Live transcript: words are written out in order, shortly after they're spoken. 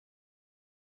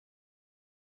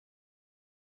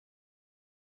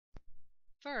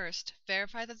First,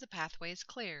 verify that the pathway is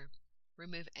clear.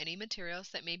 Remove any materials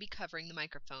that may be covering the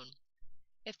microphone.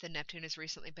 If the Neptune has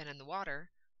recently been in the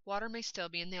water, water may still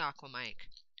be in the aqua mic.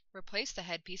 Replace the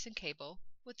headpiece and cable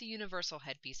with the universal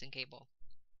headpiece and cable.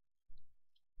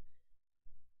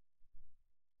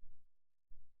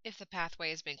 If the pathway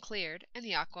has been cleared and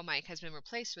the aqua mic has been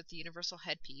replaced with the universal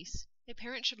headpiece, a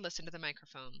parent should listen to the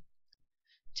microphone.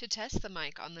 To test the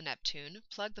mic on the Neptune,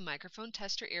 plug the microphone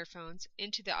tester earphones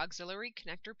into the auxiliary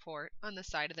connector port on the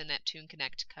side of the Neptune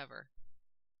Connect cover.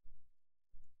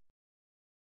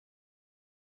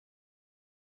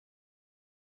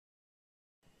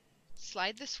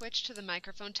 Slide the switch to the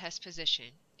microphone test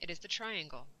position. It is the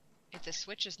triangle. If the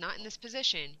switch is not in this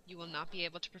position, you will not be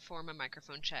able to perform a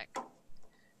microphone check.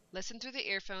 Listen through the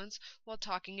earphones while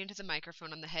talking into the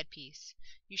microphone on the headpiece.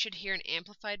 You should hear an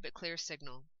amplified but clear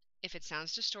signal. If it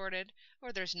sounds distorted,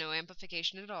 or there's no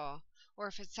amplification at all, or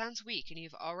if it sounds weak and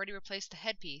you've already replaced the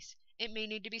headpiece, it may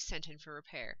need to be sent in for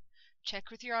repair. Check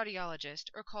with your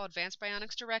audiologist or call Advanced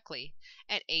Bionics directly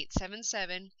at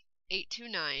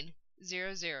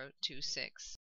 877-829-0026.